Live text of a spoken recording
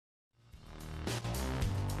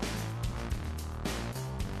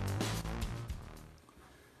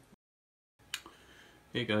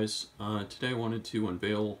Hey guys, today I wanted to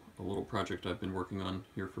unveil a little project I've been working on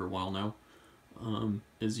here for a while now.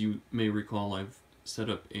 As you may recall, I've set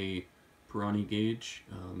up a Pirani gauge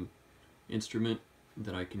instrument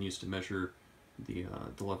that I can use to measure the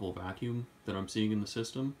level of vacuum that I'm seeing in the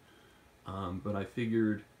system. But I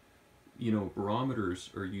figured, barometers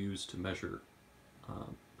are used to measure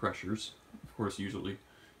pressures. Of course, usually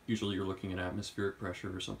you're looking at atmospheric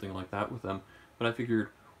pressure or something like that with them. But I figured,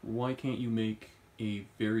 why can't you make a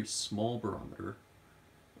very small barometer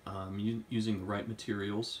using the right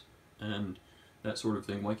materials and that sort of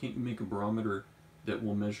thing? Why can't you make a barometer that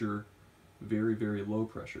will measure very, very low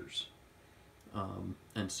pressures?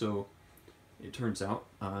 And so it turns out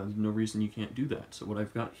there's no reason you can't do that. So what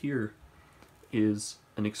I've got here is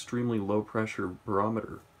an extremely low pressure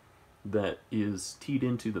barometer that is teed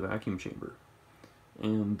into the vacuum chamber.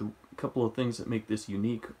 And the couple of things that make this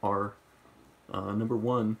unique are, number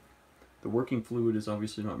one, the working fluid is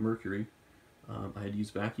obviously not mercury. I had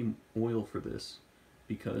used vacuum oil for this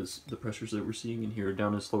because the pressures that we're seeing in here are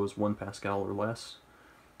down as low as 1 pascal or less.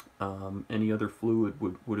 Any other fluid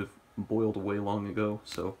would have boiled away long ago,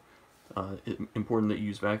 so it's important that you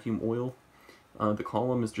use vacuum oil. The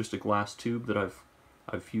column is just a glass tube that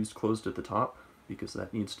I've fused closed at the top because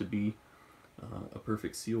that needs to be a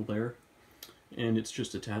perfect seal there. And it's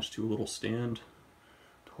just attached to a little stand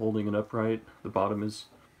holding it upright. The bottom is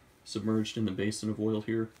submerged in the basin of oil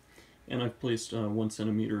here, and I've placed 1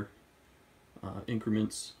 centimeter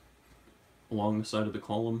increments along the side of the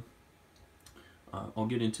column. I'll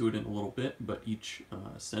get into it in a little bit, but each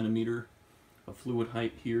centimeter of fluid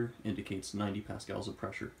height here indicates 90 pascals of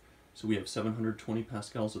pressure. So we have 720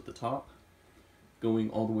 pascals at the top,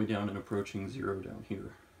 going all the way down and approaching 0 down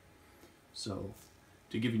here. So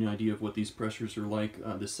to give you an idea of what these pressures are like,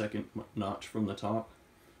 the second notch from the top,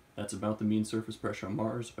 that's about the mean surface pressure on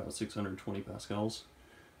Mars, about 620 pascals.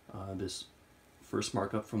 This first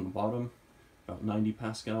mark up from the bottom, about 90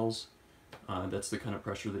 pascals. That's the kind of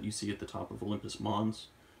pressure that you see at the top of Olympus Mons,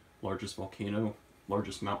 largest volcano,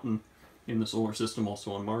 largest mountain in the solar system,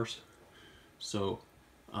 also on Mars. So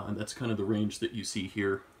that's kind of the range that you see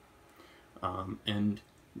here. And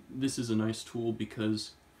this is a nice tool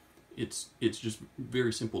because it's just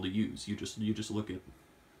very simple to use. You just look at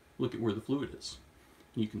where the fluid is.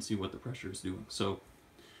 You can see what the pressure is doing. So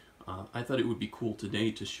I thought it would be cool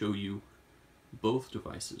today to show you both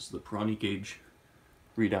devices, the Pirani gauge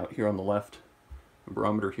readout here on the left, the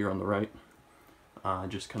barometer here on the right.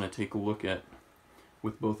 Just kind of take a look at,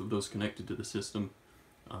 with both of those connected to the system,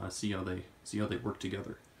 see how they work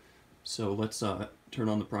together. So let's turn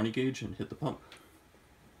on the Pirani gauge and hit the pump.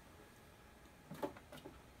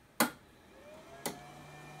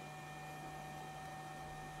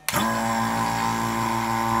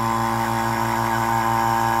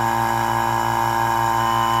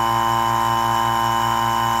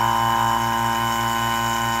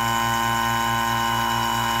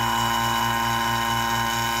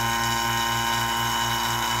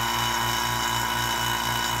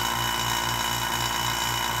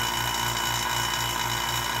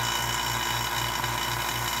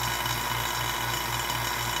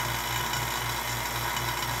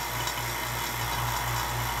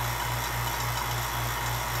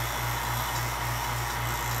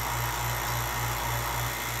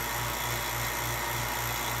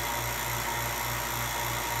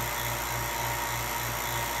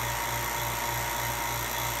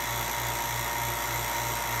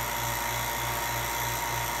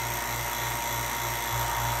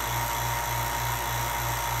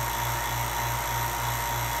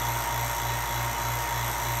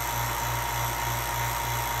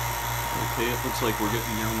 Okay, it looks like we're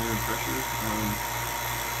getting down there in pressure.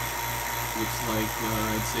 Looks like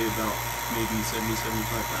I'd say about maybe 70-75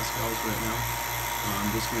 pascals right now.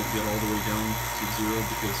 This won't get all the way down to 0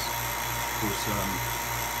 because, of course,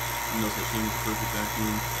 knows that chamber is perfect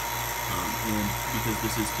vacuum. And because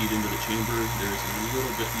this is teed into the chamber, there's a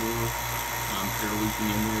little bit more air leaking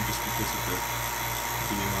in there just because of the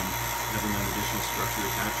having that additional structure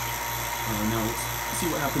attached. Now let's see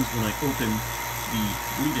what happens when I open the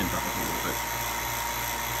bleed-in valve a little bit.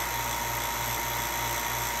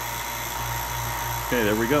 Okay,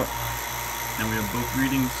 there we go. Now we have both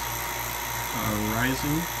readings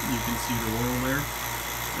rising. You can see the oil there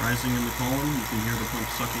rising in the column. You can hear the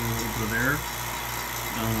pump sucking a little bit of air.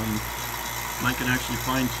 I can actually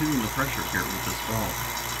fine-tune the pressure here with this valve,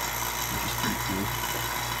 which is pretty cool.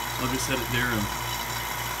 So I'll just set it there, and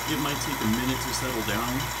it might take a minute to settle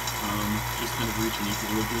down, just kind of reach an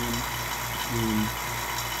equilibrium between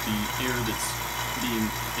the air that's being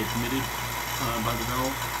admitted by the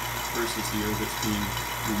valve versus the air that's being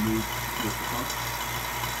removed with the pump.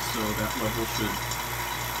 So that level should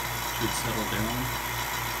settle down.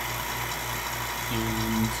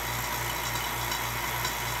 And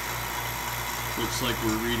looks like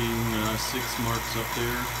we're reading 6 marks up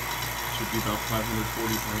there. Should be about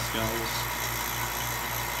 540 pascals.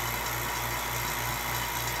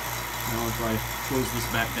 Now if I close this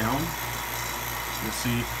back down, you'll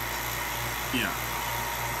see, yeah,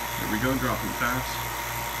 there we go, dropping fast.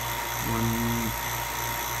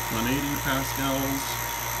 180 pascals.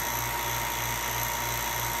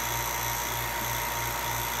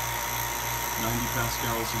 90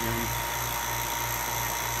 pascals again.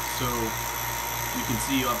 So you can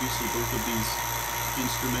see obviously both of these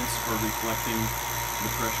instruments are reflecting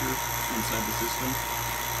the pressure inside the system.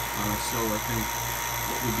 So I think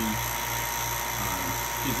what would be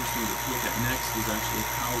interesting to look at next is actually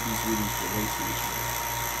how these readings relate to each other.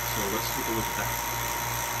 So let's take a look at that.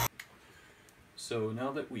 So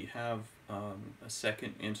now that we have a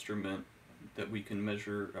second instrument that we can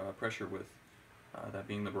measure pressure with, that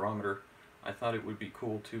being the barometer, I thought it would be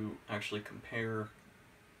cool to actually compare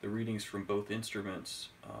the readings from both instruments,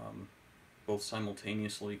 both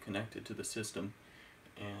simultaneously connected to the system,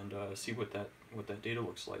 and see what that data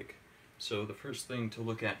looks like. So the first thing to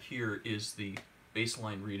look at here is the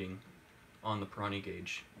baseline reading on the Pirani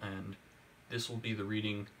gauge, and this will be the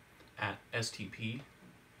reading at STP,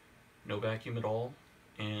 no vacuum at all,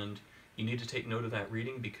 and you need to take note of that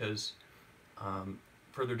reading because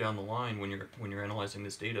further down the line when you're analyzing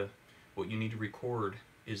this data, what you need to record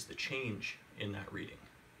is the change in that reading.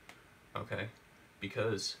 Okay,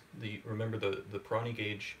 because remember the Pirani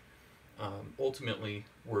gauge ultimately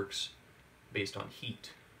works based on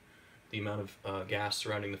heat. The amount of gas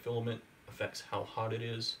surrounding the filament affects how hot it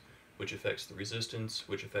is, which affects the resistance,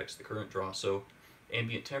 which affects the current draw. So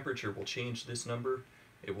ambient temperature will change this number.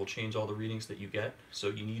 It will change all the readings that you get. So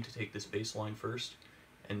you need to take this baseline first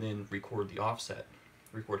and then record the offset.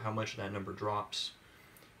 Record how much that number drops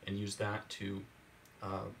and use that to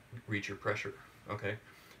reach your pressure. Okay,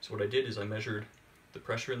 so what I did is I measured the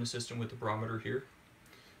pressure in the system with the barometer here,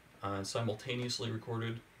 simultaneously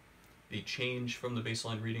recorded the change from the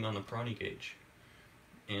baseline reading on the Pirani gauge.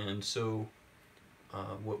 And so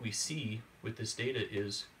what we see with this data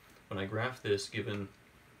is when I graph this, given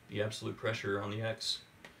the absolute pressure on the X,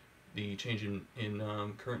 the change in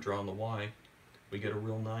current draw on the Y, we get a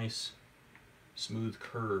real nice smooth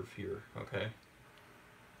curve here, okay?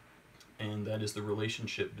 And that is the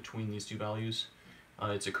relationship between these two values.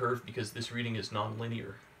 It's a curve because this reading is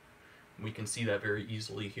non-linear. We can see that very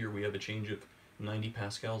easily here. We have a change of 90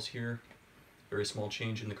 pascals here, very small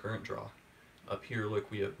change in the current draw. Up here, look,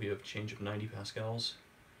 we have a change of 90 pascals,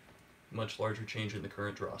 much larger change in the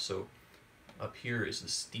current draw. So up here is the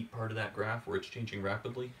steep part of that graph where it's changing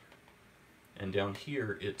rapidly, and down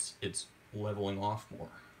here it's leveling off more.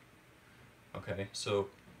 Okay, so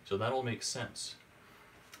that all makes sense,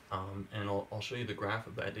 and I'll show you the graph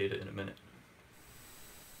of that data in a minute.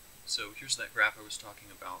 So here's that graph I was talking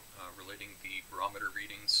about, relating the barometer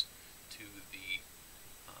readings to the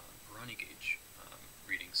Pirani gauge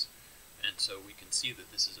readings, and so we can see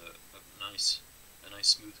that this is a nice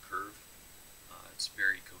smooth curve. It's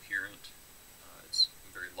very coherent. It's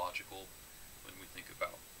very logical when we think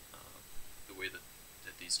about the way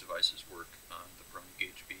that these devices work. The Pirani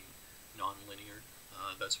gauge being non-linear,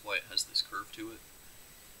 that's why it has this curve to it.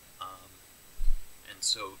 And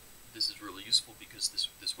so this is really useful because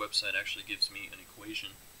this website actually gives me an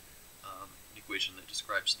equation that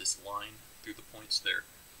describes this line through the points there.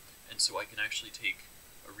 And so I can actually take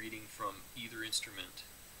a reading from either instrument,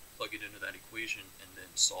 plug it into that equation, and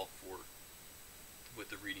then solve for what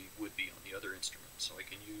the reading would be on the other instrument. So I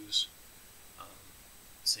can use,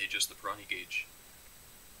 say, just the Pirani gauge.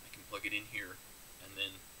 I can plug it in here and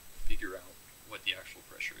then figure out what the actual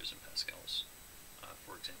pressure is in pascals,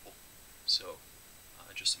 for example. So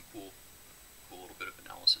just some cool little bit of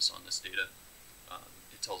analysis on this data.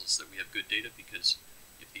 It tells us that we have good data because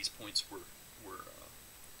if these points were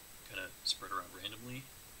kind of spread around randomly,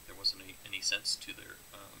 there wasn't any sense to their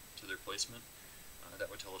placement,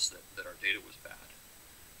 that would tell us that our data was bad,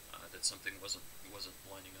 that something wasn't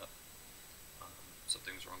lining up,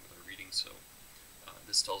 something was wrong with our readings. So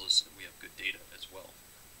this tells us that we have good data as well,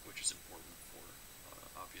 which is important for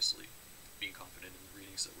obviously being confident in the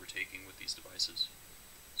readings that we're taking with these devices.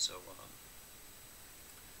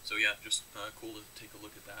 So yeah, just cool to take a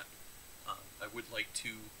look at that. I would like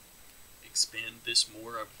to expand this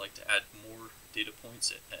more. I would like to add more data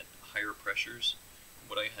points at higher pressures.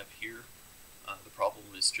 What I have here, the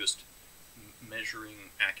problem is just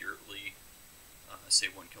measuring accurately, say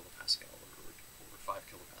 1 kilopascal or 5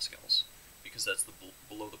 kilopascals, because that's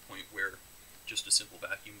below the point where just a simple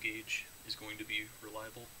vacuum gauge is going to be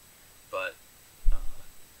reliable, but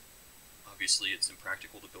obviously it's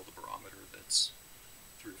impractical to build a barometer that's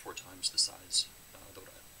 3 or 4 times the size of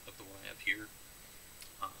the one I have here.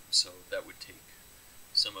 So that would take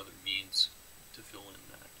some other means to fill in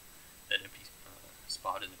that empty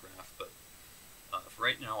spot in the graph, but for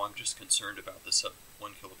right now I'm just concerned about the sub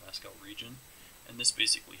 1 kilopascal region, and this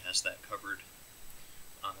basically has that covered.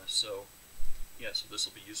 So this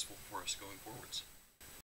will be useful for us going forwards.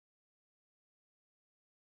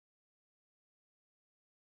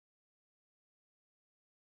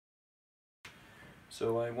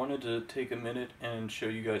 So I wanted to take a minute and show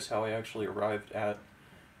you guys how I actually arrived at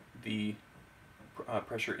the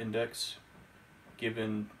pressure index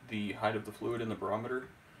given the height of the fluid in the barometer.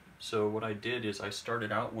 So what I did is I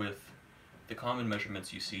started out with the common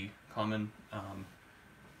measurements you see, common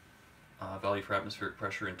value for atmospheric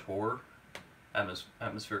pressure in torr,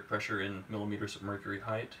 atmospheric pressure in millimeters of mercury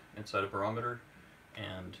height inside a barometer,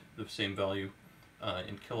 and the same value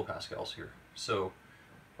in kilopascals here. So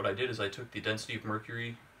what I did is I took the density of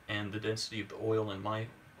mercury and the density of the oil in my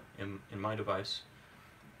device,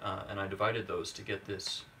 and I divided those to get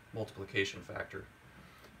this multiplication factor.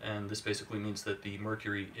 And this basically means that the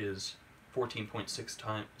mercury is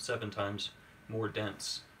 14.67 times more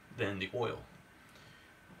dense than the oil.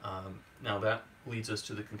 Now that leads us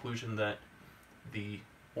to the conclusion that the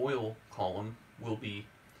oil column will be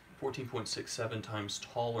 14.67 times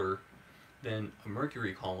taller than a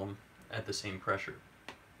mercury column at the same pressure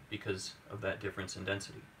because of that difference in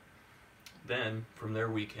density. Then from there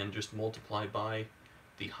we can just multiply by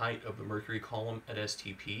the height of the mercury column at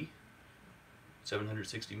STP,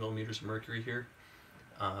 760 millimeters of mercury here.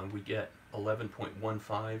 We get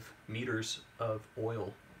 11.15 meters of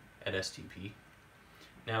oil at STP.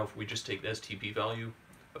 Now if we just take the STP value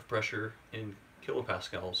of pressure in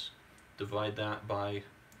kilopascals, divide that by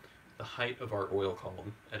the height of our oil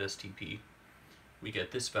column at STP, we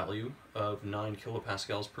get this value of 9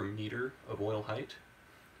 kilopascals per meter of oil height,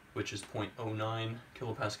 which is 0.09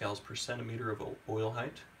 kilopascals per centimeter of oil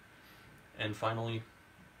height. And finally,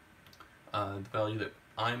 the value that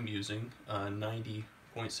I'm using,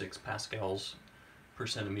 90.6 pascals per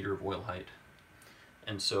centimeter of oil height.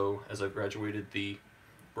 And so as I've graduated the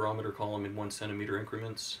barometer column in 1 centimeter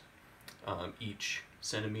increments, each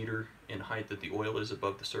centimeter in height that the oil is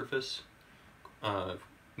above the surface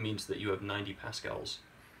means that you have 90 pascals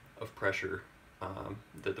of pressure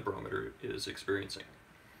that the barometer is experiencing.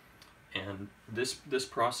 And this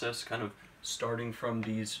process, kind of starting from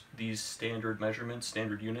these standard measurements,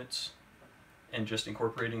 standard units, and just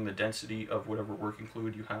incorporating the density of whatever working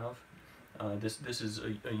fluid you have, this is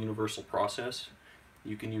a universal process.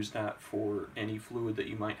 You can use that for any fluid that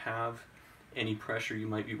you might have, any pressure you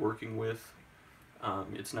might be working with.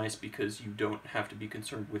 It's nice because you don't have to be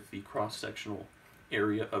concerned with the cross-sectional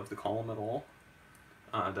area of the column at all.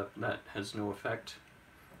 That has no effect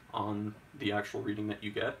on the actual reading that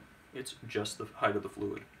you get. It's just the height of the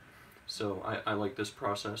fluid. So I like this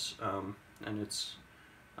process, and it's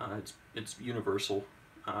universal,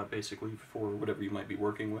 basically, for whatever you might be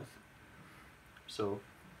working with. So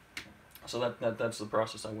that's the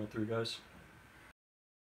process I went through, guys.